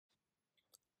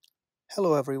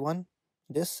Hello everyone,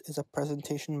 this is a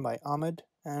presentation by Ahmed,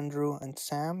 Andrew, and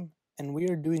Sam, and we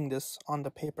are doing this on the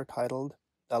paper titled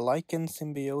The Lichen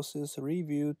Symbiosis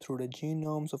Reviewed Through the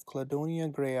Genomes of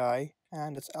Cladonia grayi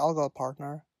and its Algal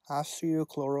Partner,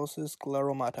 Osteochlorosis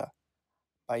glaromata,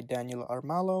 by Daniel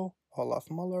Armalo, Olaf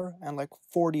Muller, and like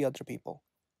 40 other people.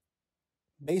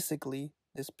 Basically,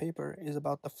 this paper is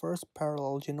about the first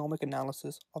parallel genomic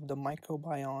analysis of the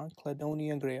microbiome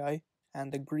Cladonia grayi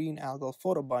and the green algal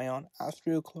photobiome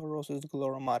Osteochlorosis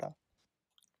glaromata,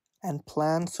 and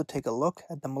plans to take a look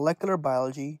at the molecular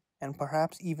biology and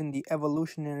perhaps even the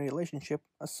evolutionary relationship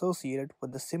associated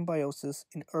with the symbiosis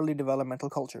in early developmental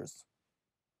cultures.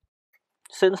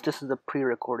 Since this is a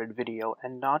pre-recorded video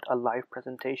and not a live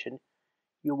presentation,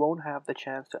 you won't have the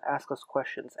chance to ask us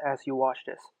questions as you watch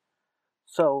this.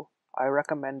 So, I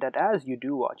recommend that as you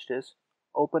do watch this,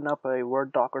 open up a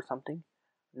Word doc or something,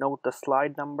 note the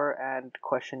slide number and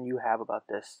question you have about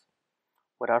this.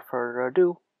 Without further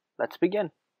ado, let's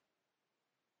begin.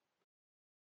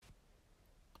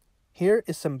 Here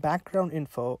is some background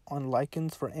info on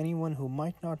lichens for anyone who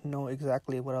might not know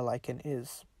exactly what a lichen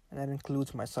is, and that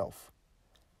includes myself.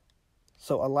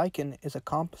 So a lichen is a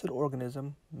composite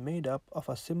organism made up of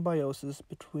a symbiosis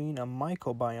between a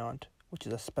mycobiont, which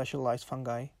is a specialized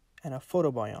fungi, and a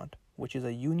photobiont, which is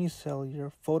a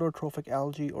unicellular phototrophic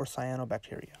algae or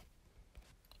cyanobacteria.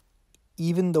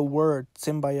 Even the word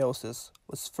symbiosis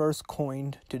was first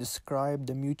coined to describe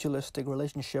the mutualistic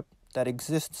relationship that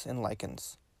exists in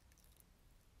lichens.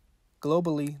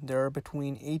 Globally, there are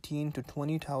between 18 to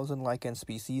 20,000 lichen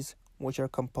species, which are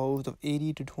composed of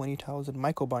 80 to 20,000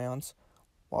 mycobionts,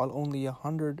 while only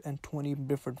 120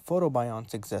 different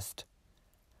photobionts exist.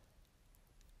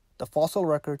 The fossil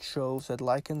record shows that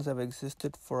lichens have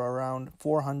existed for around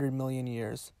 400 million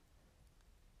years.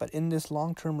 But in this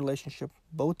long-term relationship,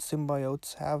 both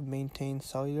symbiotes have maintained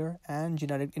cellular and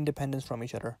genetic independence from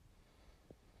each other.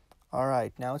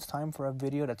 Alright, now it's time for a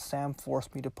video that Sam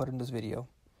forced me to put in this video.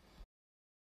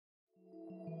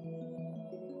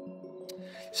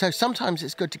 So sometimes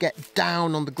it's good to get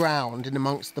down on the ground in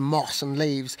amongst the moss and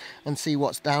leaves and see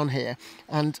what's down here.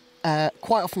 And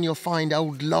quite often you'll find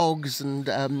old logs and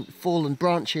fallen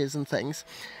branches and things.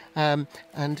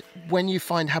 And when you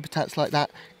find habitats like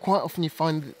that, quite often you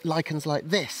find lichens like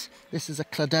this. This is a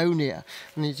cladonia,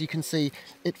 and as you can see,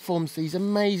 it forms these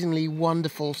amazingly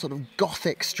wonderful sort of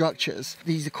Gothic structures.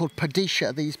 These are called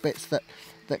podicia, these bits that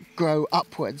grow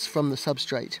upwards from the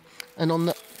substrate. And on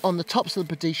the tops of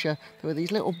the podicia, there are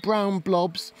these little brown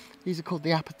blobs. These are called the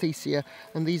apothecia,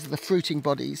 and these are the fruiting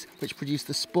bodies which produce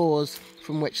the spores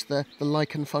from which the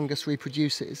lichen fungus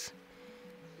reproduces.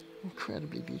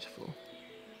 Incredibly beautiful.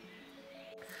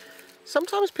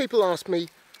 Sometimes people ask me,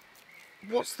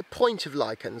 what's the point of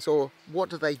lichens, or what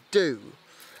do they do?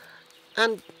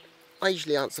 And I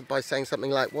usually answer by saying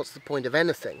something like, what's the point of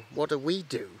anything? What do we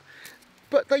do?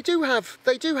 But they do have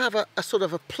a sort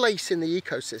of a place in the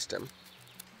ecosystem.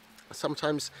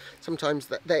 Sometimes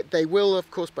they will,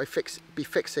 of course, be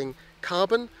fixing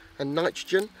carbon and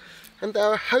nitrogen, and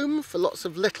they're a home for lots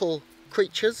of little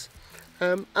creatures.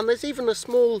 And there's even a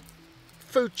small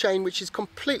food chain which is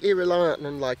completely reliant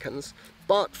on lichens,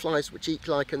 bark flies which eat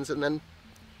lichens, and then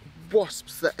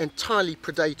wasps that entirely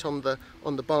predate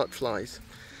on the bark flies.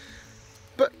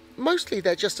 But mostly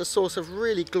they're just a source of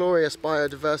really glorious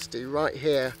biodiversity right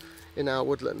here in our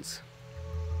woodlands.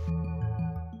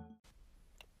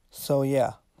 So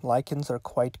yeah, lichens are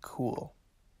quite cool.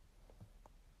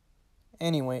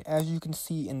 Anyway, as you can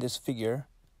see in this figure,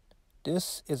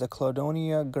 this is a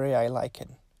Cladonia grayi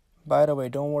lichen. By the way,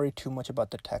 don't worry too much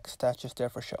about the text, that's just there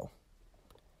for show.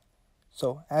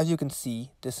 So, as you can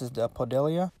see, this is the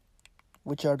podalia,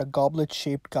 which are the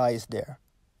goblet-shaped guys there.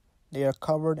 They are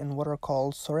covered in what are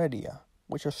called soredia,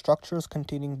 which are structures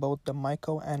containing both the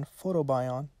myco and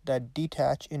photobiont that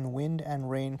detach in wind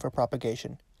and rain for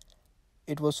propagation.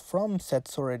 It was from said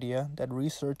soredia that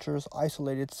researchers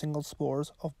isolated single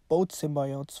spores of both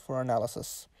symbiotes for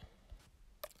analysis.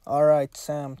 Alright,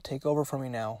 Sam, take over for me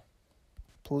now.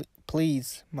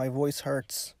 Please, my voice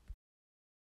hurts.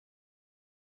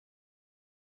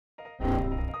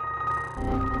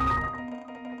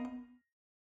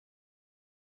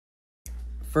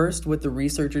 First, what the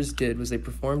researchers did was they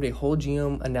performed a whole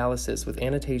genome analysis with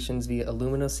annotations via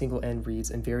Illumina single-end reads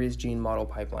and various gene model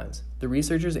pipelines. The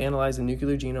researchers analyzed the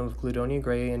nuclear genome of Cladonia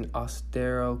grayi and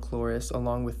Osteochlorosis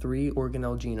along with 3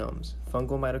 organelle genomes: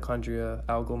 fungal mitochondria,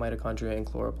 algal mitochondria, and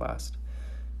chloroplast.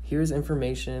 Here's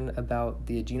information about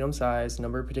the genome size,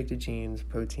 number of predicted genes,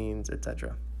 proteins,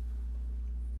 etc.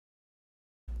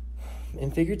 In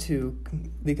Figure 2,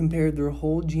 they compared their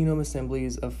whole genome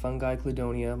assemblies of fungi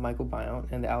Cladonia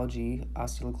microbiont and the algae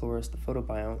Osteichloris the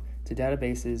photobiont to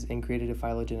databases and created a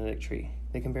phylogenetic tree.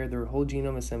 They compared their whole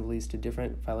genome assemblies to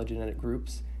different phylogenetic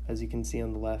groups, as you can see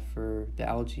on the left for the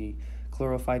algae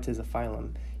Chlorophyta a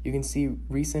phylum. You can see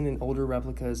recent and older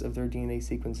replicas of their DNA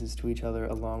sequences to each other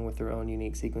along with their own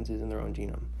unique sequences in their own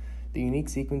genome. The unique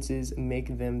sequences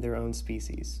make them their own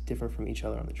species, different from each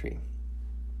other on the tree.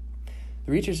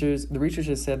 The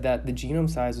researchers said that the genome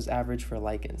size was average for a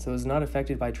lichen, so it was not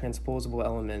affected by transposable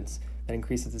elements that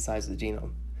increases the size of the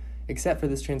genome, except for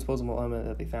this transposable element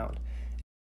that they found.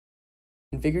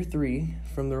 In Figure 3,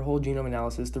 from their whole genome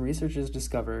analysis, the researchers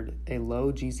discovered a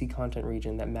low GC content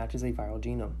region that matches a viral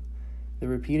genome. The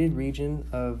repeated region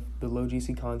of the low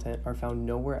GC content are found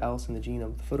nowhere else in the genome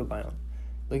of the photobiont.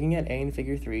 Looking at A in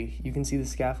Figure 3, you can see the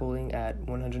scaffolding at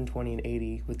 120 and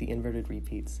 80 with the inverted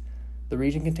repeats. The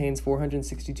region contains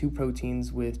 462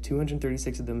 proteins, with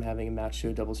 236 of them having a match to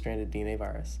a double-stranded DNA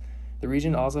virus. The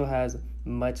region also has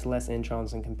much less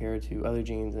introns when compared to other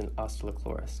genes in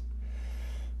Osteichloris.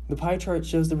 The pie chart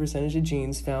shows the percentage of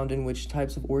genes found in which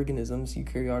types of organisms,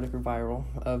 eukaryotic or viral,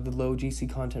 of the low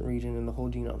GC content region in the whole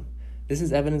genome. This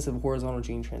is evidence of horizontal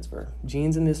gene transfer.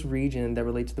 Genes in this region that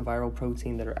relate to the viral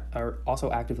protein that are also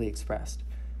actively expressed.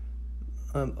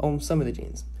 Some of the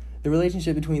genes. The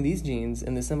relationship between these genes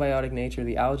and the symbiotic nature of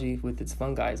the algae with its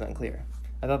fungi is unclear.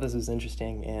 I thought this was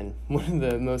interesting and one of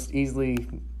the most easily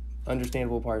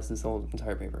understandable parts of this whole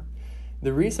entire paper.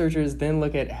 The researchers then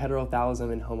look at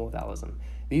heterothalism and homothalism.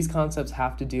 These concepts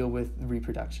have to deal with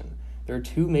reproduction. There are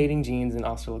two mating genes in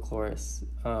Osteichloris,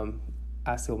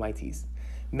 Ascomyces,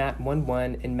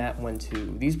 MAT11 and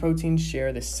MAT12. These proteins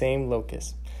share the same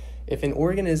locus. If an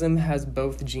organism has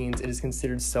both genes, it is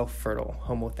considered self-fertile,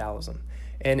 homothalism.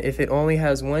 And if it only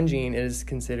has one gene, it is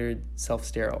considered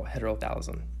self-sterile,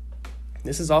 heterothalism.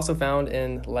 This is also found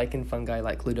in lichen fungi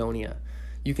like Cladonia.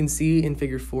 You can see in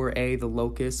Figure 4a the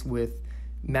locus with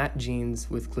MAT genes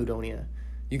with Cladonia.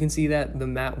 You can see that the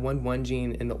MAT11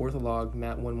 gene in the ortholog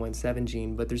MAT117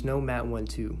 gene, but there's no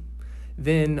MAT12.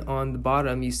 Then on the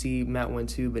bottom, you see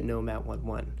MAT12 but no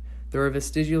MAT11. There are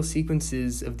vestigial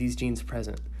sequences of these genes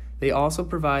present. They also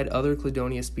provide other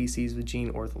Cladonia species with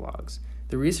gene orthologs.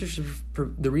 The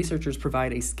researchers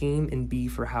provide a scheme in B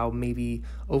for how maybe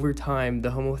over time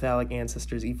the homothalic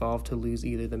ancestors evolved to lose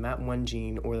either the MAT1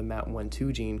 gene or the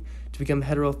MAT12 gene to become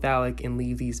heterothalic and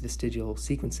leave these vestigial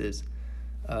sequences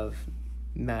of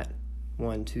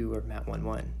MAT12 or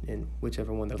MAT11 in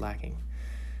whichever one they're lacking.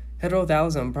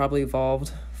 Heterothalism probably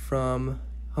evolved from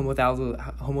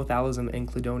homothalism and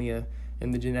Cladonia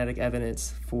and the genetic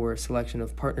evidence for selection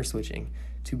of partner switching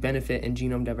to benefit in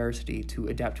genome diversity to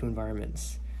adapt to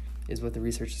environments, is what the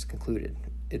researchers concluded.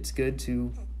 It's good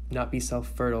to not be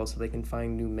self-fertile so they can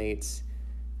find new mates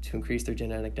to increase their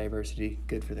genetic diversity,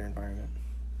 good for their environment.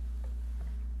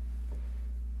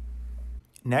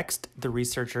 Next, the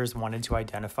researchers wanted to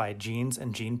identify genes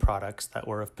and gene products that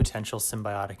were of potential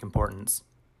symbiotic importance.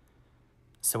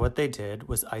 So what they did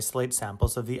was isolate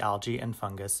samples of the algae and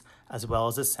fungus, as well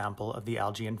as a sample of the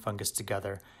algae and fungus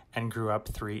together, and grew up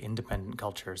 3 independent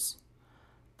cultures.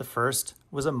 The first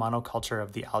was a monoculture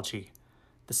of the algae.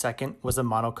 The second was a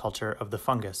monoculture of the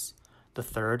fungus. The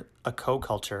third, a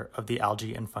co-culture of the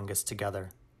algae and fungus together.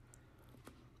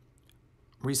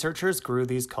 Researchers grew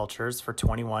these cultures for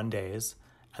 21 days,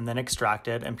 and then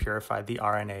extracted and purified the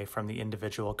RNA from the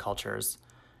individual cultures,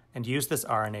 and used this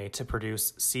RNA to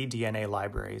produce cDNA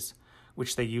libraries,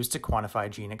 which they used to quantify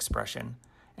gene expression,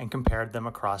 and compared them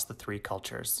across the 3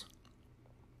 cultures.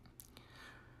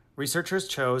 Researchers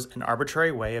chose an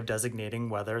arbitrary way of designating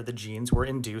whether the genes were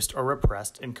induced or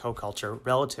repressed in co-culture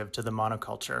relative to the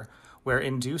monoculture, where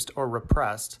induced or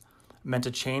repressed meant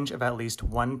a change of at least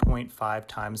 1.5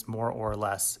 times more or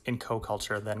less in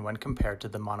co-culture than when compared to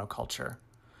the monoculture.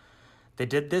 They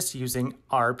did this using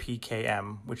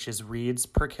RPKM, which is reads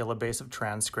per kilobase of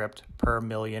transcript per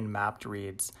million mapped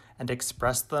reads, and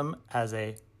expressed them as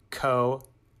a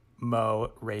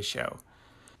co-mo ratio,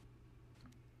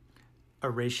 a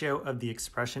ratio of the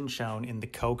expression shown in the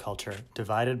co-culture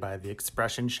divided by the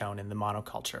expression shown in the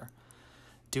monoculture.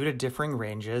 Due to differing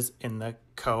ranges in the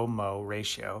co-mo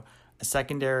ratio, a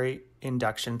secondary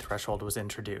induction threshold was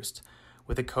introduced,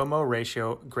 with a co-mo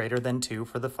ratio greater than 2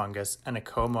 for the fungus and a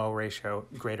co-mo ratio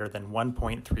greater than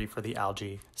 1.3 for the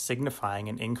algae, signifying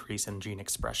an increase in gene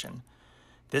expression.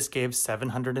 This gave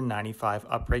 795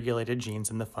 upregulated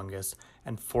genes in the fungus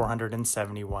and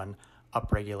 471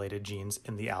 upregulated genes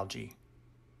in the algae.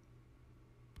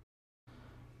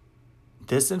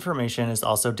 This information is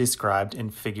also described in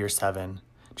Figure 7.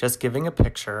 just giving a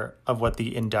picture of what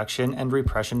the induction and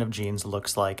repression of genes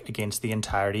looks like against the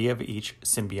entirety of each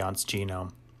symbiont's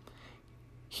genome.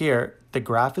 Here, the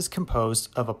graph is composed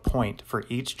of a point for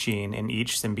each gene in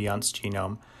each symbiont's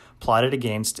genome, plotted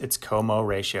against its co-mo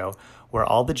ratio, where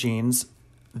all the genes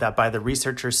that by the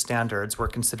researchers' standards were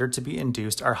considered to be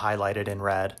induced are highlighted in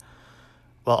red,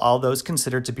 while all those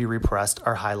considered to be repressed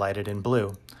are highlighted in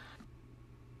blue.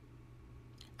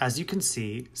 As you can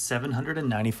see,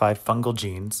 795 fungal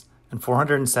genes and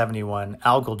 471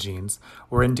 algal genes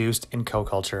were induced in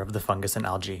co-culture of the fungus and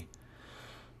algae.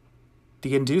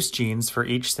 The induced genes for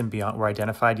each symbiont were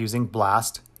identified using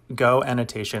BLAST, GO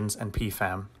annotations, and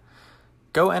PFAM.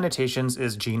 GO annotations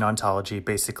is gene ontology,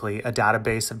 basically a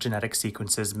database of genetic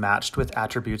sequences matched with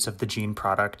attributes of the gene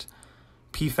product.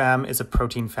 PFAM is a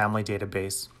protein family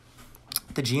database.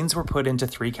 The genes were put into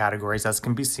three categories, as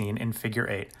can be seen in Figure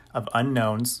 8, of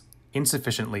unknowns,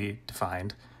 insufficiently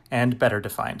defined, and better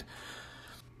defined.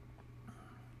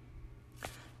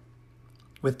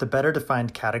 With the better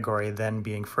defined category then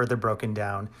being further broken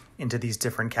down into these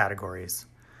different categories.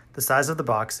 The size of the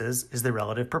boxes is the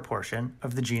relative proportion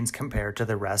of the genes compared to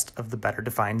the rest of the better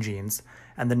defined genes,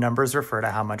 and the numbers refer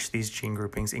to how much these gene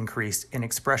groupings increased in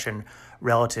expression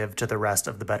relative to the rest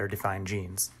of the better defined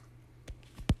genes.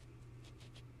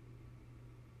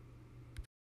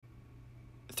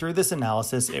 Through this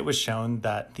analysis, it was shown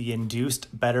that the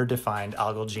induced better defined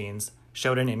algal genes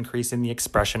showed an increase in the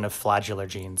expression of flagellar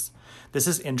genes. This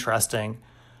is interesting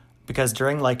because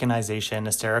during lichenization,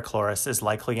 Asterochlorus is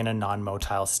likely in a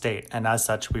non-motile state, and as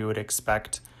such, we would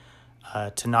expect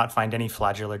to not find any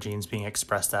flagellar genes being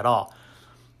expressed at all.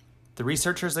 The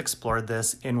researchers explored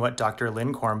this in what Dr.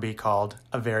 Lynn Cornby called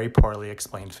a very poorly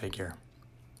explained figure.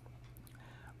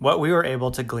 What we were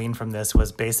able to glean from this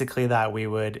was basically that we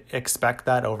would expect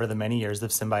that over the many years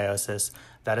of symbiosis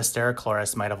that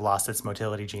Asterochlorus might have lost its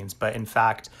motility genes, but in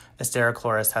fact,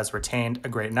 Asterochlorus has retained a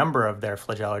great number of their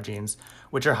flagellar genes,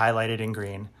 which are highlighted in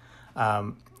green.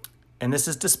 And this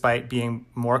is despite being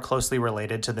more closely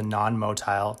related to the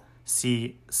non-motile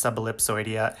C.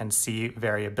 subellipsoidea and C.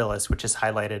 variabilis, which is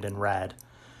highlighted in red,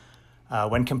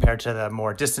 when compared to the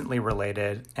more distantly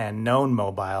related and known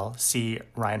mobile C.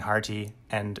 reinhardti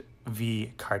and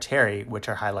V. carteri, which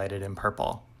are highlighted in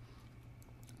purple.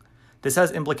 This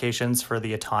has implications for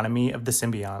the autonomy of the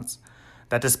symbionts,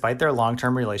 that despite their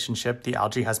long-term relationship, the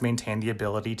algae has maintained the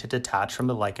ability to detach from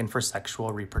the lichen for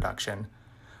sexual reproduction,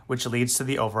 which leads to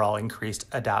the overall increased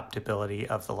adaptability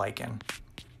of the lichen.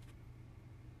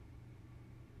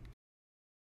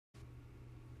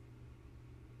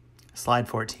 Slide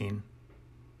 14.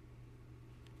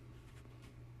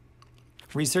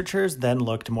 Researchers then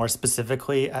looked more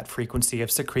specifically at frequency of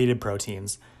secreted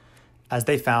proteins, as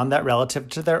they found that relative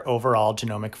to their overall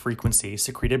genomic frequency,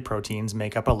 secreted proteins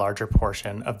make up a larger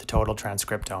portion of the total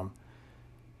transcriptome.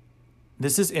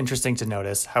 This is interesting to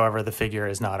notice, however, the figure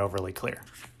is not overly clear.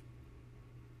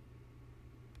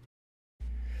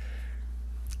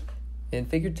 In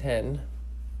Figure 10,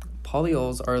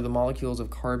 polyols are the molecules of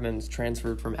carbons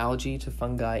transferred from algae to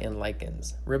fungi and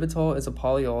lichens. Ribitol is a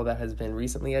polyol that has been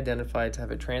recently identified to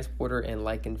have a transporter in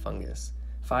lichen fungus.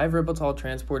 5 ribitol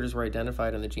transporters were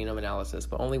identified in the genome analysis,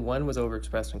 but only one was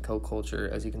overexpressed in co-culture,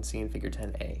 as you can see in Figure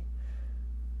 10a.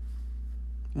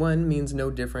 1 means no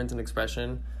difference in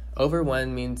expression, over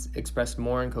 1 means expressed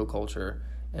more in co-culture,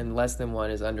 and less than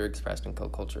 1 is underexpressed in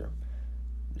co-culture.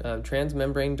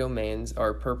 Transmembrane domains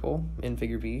are purple in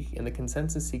Figure B, and the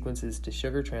consensus sequences to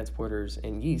sugar transporters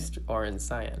in yeast are in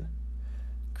cyan.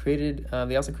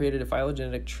 They also created a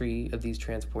phylogenetic tree of these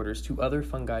transporters to other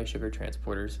fungi sugar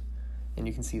transporters, and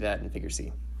you can see that in Figure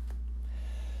C.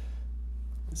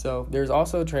 So there's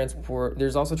also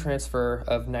transfer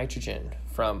of nitrogen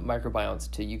from microbionts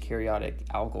to eukaryotic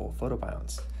algal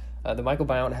photobionts. The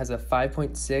microbiont has a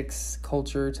 5.6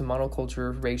 co-culture to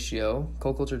monoculture ratio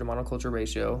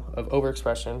of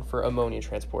overexpression for ammonia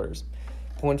transporters,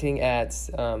 pointing at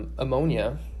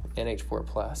ammonia,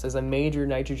 NH4+, as a major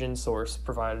nitrogen source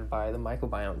provided by the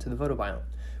microbiont to the photobiont.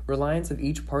 Reliance of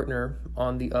each partner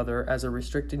on the other as a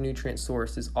restricted nutrient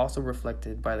source is also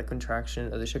reflected by the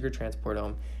contraction of the sugar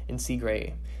transportome in C.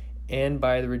 gray and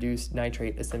by the reduced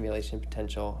nitrate assimilation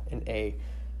potential in A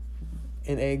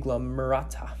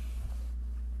glomerata.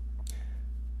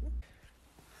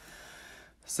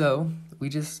 So, we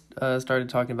just started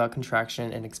talking about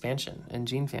contraction and expansion in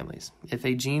gene families. If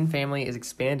a gene family is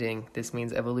expanding, this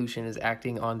means evolution is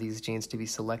acting on these genes to be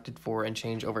selected for and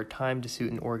change over time to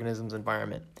suit an organism's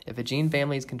environment. If a gene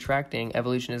family is contracting,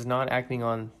 evolution is not acting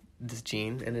on this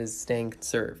gene and is staying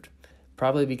conserved,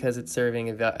 probably because it's serving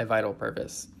a vital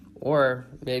purpose, Or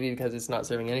maybe because it's not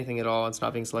serving anything at all, it's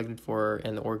not being selected for,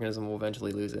 and the organism will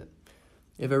eventually lose it.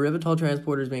 If a ribitol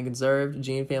transporter is being conserved,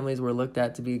 gene families were looked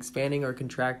at to be expanding or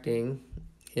contracting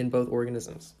in both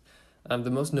organisms. The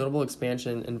most notable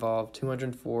expansion involved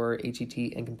 204 HET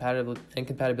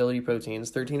incompatibility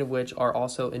proteins, 13 of which are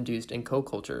also induced in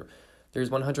co-culture. There's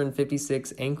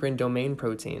 156 ankyrin domain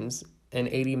proteins, an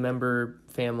 80-member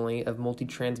family of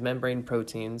multi-transmembrane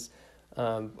proteins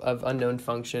of unknown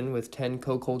function with 10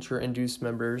 co-culture induced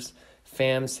members,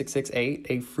 FAM668,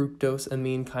 a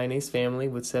fructosamine kinase family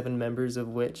with 7 members of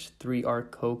which 3 are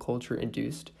co-culture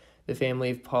induced, the family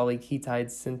of polyketide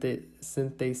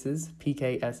synthases,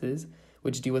 PKSs,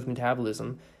 which deal with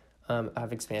metabolism,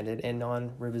 have expanded, and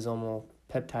non-ribosomal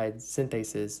peptide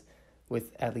synthases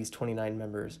with at least 29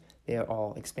 members. They are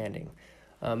all expanding.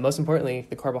 Most importantly,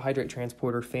 the carbohydrate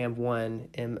transporter FAM1,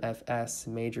 MFS,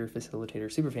 major facilitator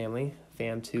superfamily,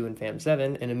 FAM2 and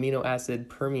FAM7, and amino acid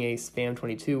permease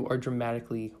FAM22 are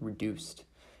dramatically reduced.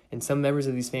 And some members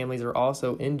of these families are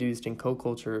also induced in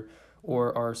co-culture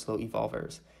or are slow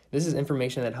evolvers. This is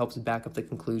information that helps back up the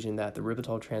conclusion that the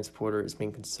ribitol transporter is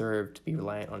being conserved to be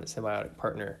reliant on a symbiotic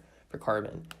partner for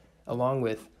carbon, along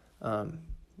with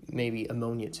maybe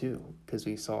ammonia too, because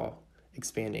we saw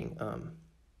expanding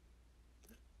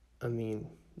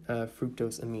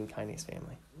fructosamine kinase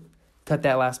family. Cut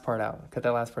that last part out. Cut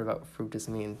that last part about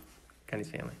fructosamine kinase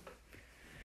family.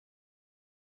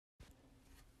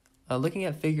 Looking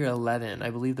at figure 11,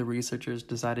 I believe the researchers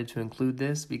decided to include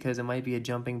this because it might be a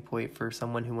jumping point for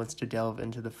someone who wants to delve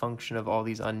into the function of all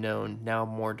these unknown, now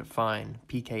more defined,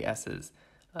 PKSs.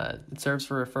 It serves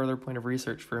for a further point of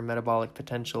research for metabolic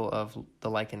potential of the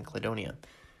lichen cladonia.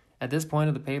 At this point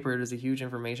of the paper, it is a huge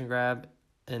information grab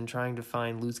and trying to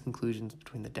find loose conclusions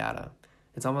between the data.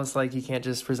 It's almost like you can't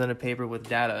just present a paper with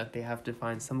data. They have to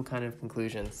find some kind of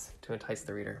conclusions to entice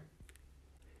the reader.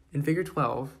 In figure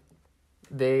 12,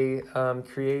 they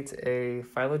create a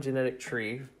phylogenetic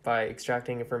tree by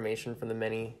extracting information from the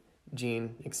many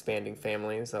gene expanding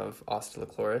families of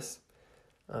Osteichloris.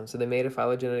 So they made a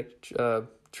phylogenetic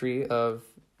tree of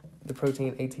the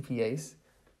protein ATPase,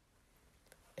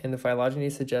 and the phylogeny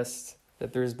suggests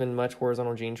that there's been much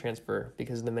horizontal gene transfer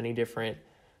because of the many different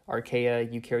archaea,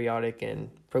 eukaryotic, and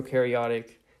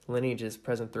prokaryotic lineages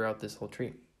present throughout this whole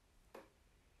tree.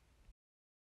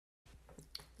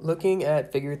 Looking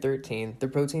at figure 13, the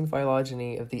protein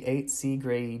phylogeny of the 8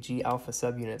 C-Gray G-alpha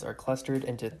subunits are clustered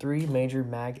into 3 major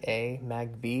MAG-A,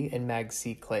 MAG-B, and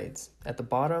MAG-C clades. At the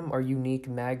bottom are unique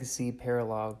MAG-C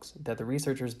paralogs that the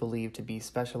researchers believe to be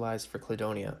specialized for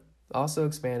cladonia. Also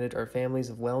expanded are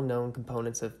families of well-known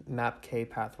components of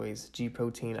MAPK pathways,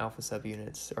 G-protein alpha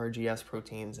subunits, RGS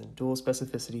proteins, and dual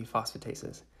specificity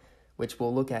phosphatases, which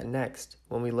we'll look at next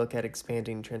when we look at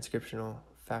expanding transcriptional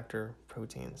factor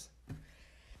proteins.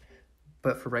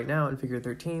 But for right now, in figure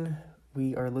 13,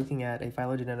 we are looking at a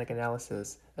phylogenetic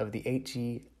analysis of the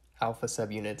 8G alpha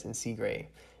subunits in C-Gray,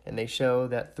 and they show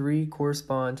that 3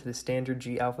 correspond to the standard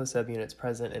G alpha subunits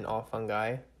present in all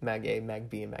fungi, MAG-A,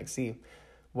 MAG-B, and MAG-C,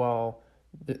 while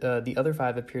the other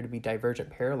 5 appear to be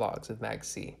divergent paralogs of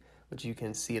MAG-C, which you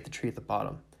can see at the tree at the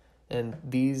bottom. And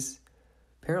these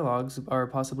paralogs are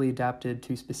possibly adapted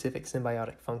to specific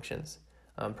symbiotic functions.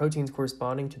 Proteins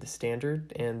corresponding to the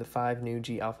standard and the 5 new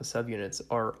G-alpha subunits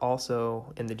are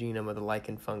also in the genome of the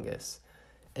lichen fungus,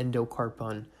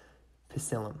 Endocarpon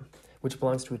piscillum, which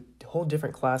belongs to a whole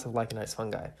different class of lichenized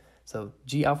fungi. So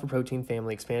G-alpha protein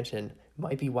family expansion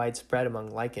might be widespread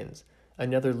among lichens,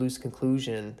 another loose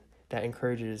conclusion that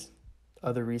encourages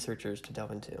other researchers to delve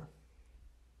into.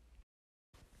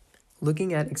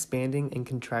 Looking at expanding and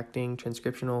contracting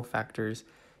transcriptional factors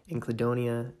in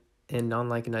cladonia and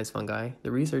non-lichenized fungi,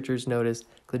 the researchers noticed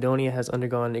cladonia has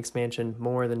undergone expansion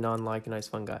more than non-lichenized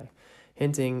fungi,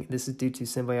 hinting this is due to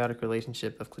symbiotic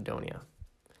relationship of cladonia.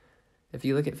 If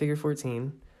you look at figure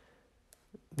 14,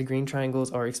 the green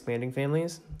triangles are expanding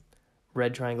families,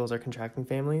 red triangles are contracting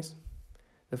families,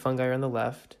 the fungi are on the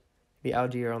left, the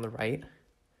algae are on the right.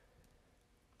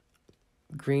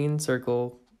 Green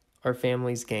circle are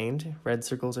families gained, red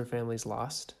circles are families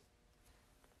lost.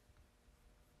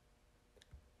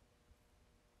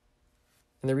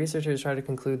 And the researchers try to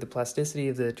conclude the plasticity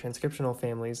of the transcriptional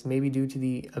families may be due to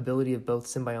the ability of both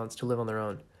symbionts to live on their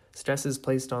own. Stresses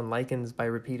placed on lichens by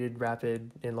repeated, rapid,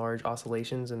 and large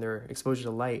oscillations in their exposure to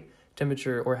light,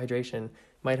 temperature, or hydration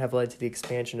might have led to the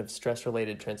expansion of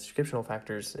stress-related transcriptional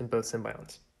factors in both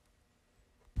symbionts.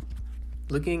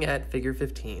 Looking at figure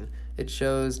 15, it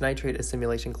shows nitrate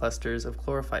assimilation clusters of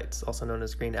chlorophytes, also known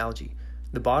as green algae.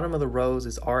 The bottom of the rows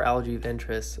is our algae of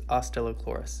interest,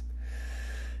 Osteichloris.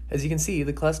 As you can see,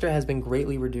 the cluster has been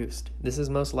greatly reduced. This is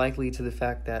most likely to the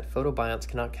fact that photobionts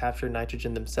cannot capture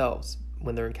nitrogen themselves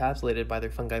when they're encapsulated by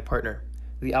their fungi partner.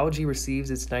 The algae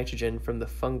receives its nitrogen from the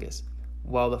fungus,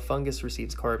 while the fungus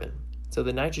receives carbon. So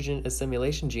the nitrogen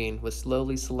assimilation gene was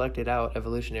slowly selected out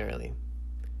evolutionarily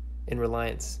in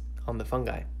reliance on the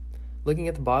fungi. Looking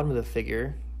at the bottom of the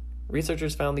figure,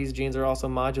 researchers found these genes are also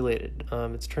modulated.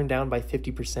 It's turned down by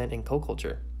 50% in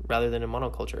co-culture rather than in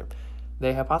monoculture.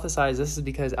 They hypothesize this is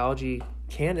because algae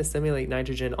can assimilate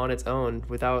nitrogen on its own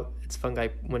without its fungi,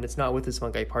 when it's not with its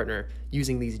fungi partner,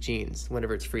 using these genes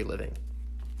whenever it's free living.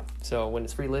 So when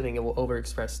it's free living, it will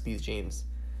overexpress these genes.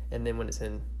 And then when it's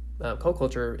in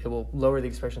co-culture, it will lower the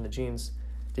expression of the genes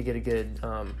to get a good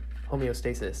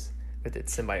homeostasis with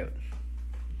its symbiote.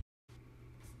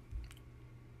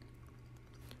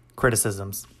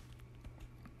 Criticisms.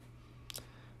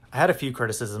 I had a few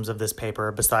criticisms of this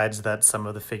paper besides that some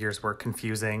of the figures were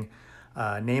confusing,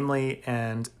 namely,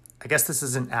 and I guess this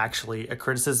isn't actually a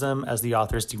criticism as the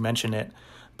authors do mention it,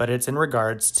 but it's in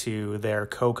regards to their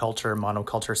co-culture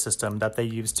monoculture system that they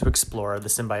use to explore the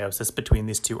symbiosis between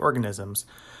these two organisms,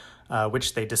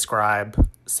 which they describe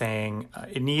saying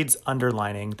it needs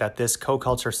underlining that this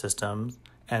co-culture system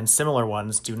and similar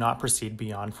ones do not proceed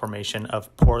beyond formation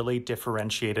of poorly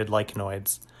differentiated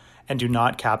lichenoids and do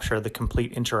not capture the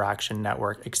complete interaction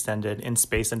network extended in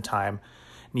space and time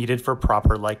needed for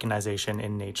proper lichenization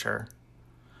in nature.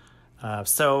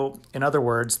 So, in other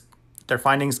words, their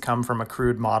findings come from a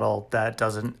crude model that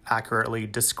doesn't accurately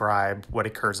describe what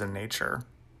occurs in nature.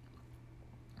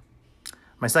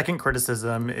 My second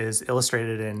criticism is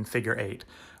illustrated in Figure 8,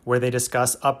 where they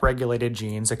discuss upregulated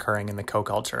genes occurring in the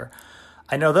co-culture.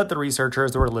 I know that the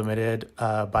researchers were limited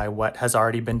by what has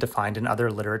already been defined in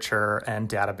other literature and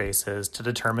databases to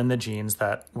determine the genes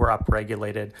that were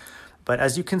upregulated. But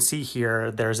as you can see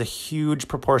here, there's a huge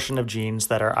proportion of genes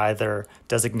that are either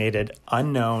designated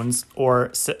unknowns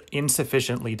or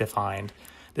insufficiently defined.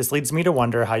 This leads me to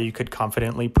wonder how you could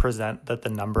confidently present that the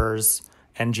numbers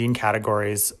and gene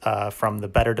categories from the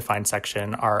better defined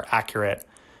section are accurate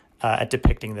at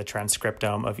depicting the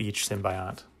transcriptome of each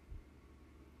symbiont.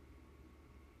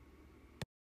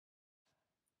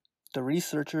 The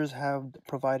researchers have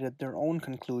provided their own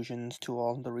conclusions to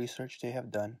all the research they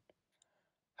have done.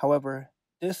 However,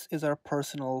 this is our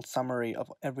personal summary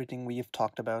of everything we have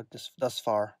talked about thus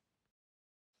far.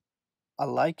 A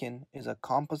lichen is a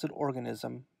composite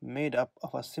organism made up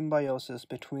of a symbiosis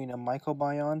between a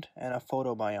mycobiont and a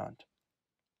photobiont.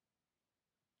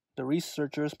 The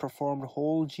researchers performed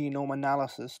whole genome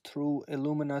analysis through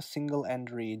Illumina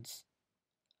single-end reads.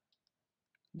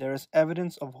 There is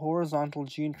evidence of horizontal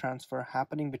gene transfer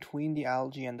happening between the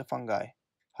algae and the fungi.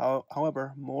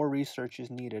 However, more research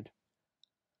is needed.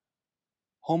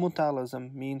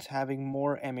 Homothallism means having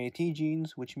more MAT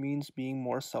genes, which means being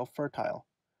more self-fertile.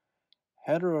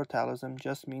 Heterothallism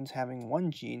just means having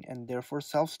one gene and therefore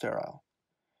self-sterile.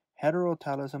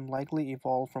 Heterothallism likely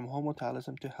evolved from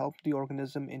homothallism to help the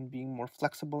organism in being more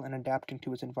flexible and adapting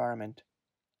to its environment.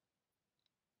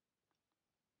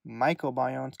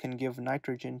 Mycobionts can give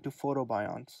nitrogen to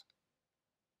photobionts.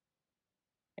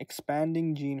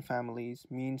 Expanding gene families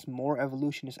means more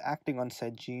evolution is acting on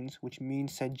said genes, which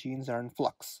means said genes are in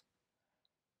flux.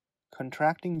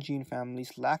 Contracting gene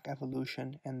families lack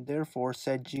evolution, and therefore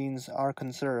said genes are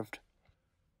conserved.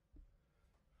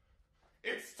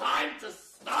 It's time to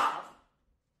stop!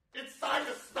 It's time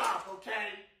to stop, okay?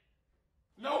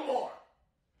 No more!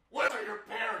 What are your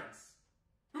parents?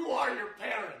 Who are your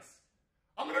parents?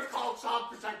 I'm gonna call Child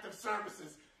Protective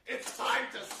Services. It's time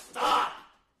to stop!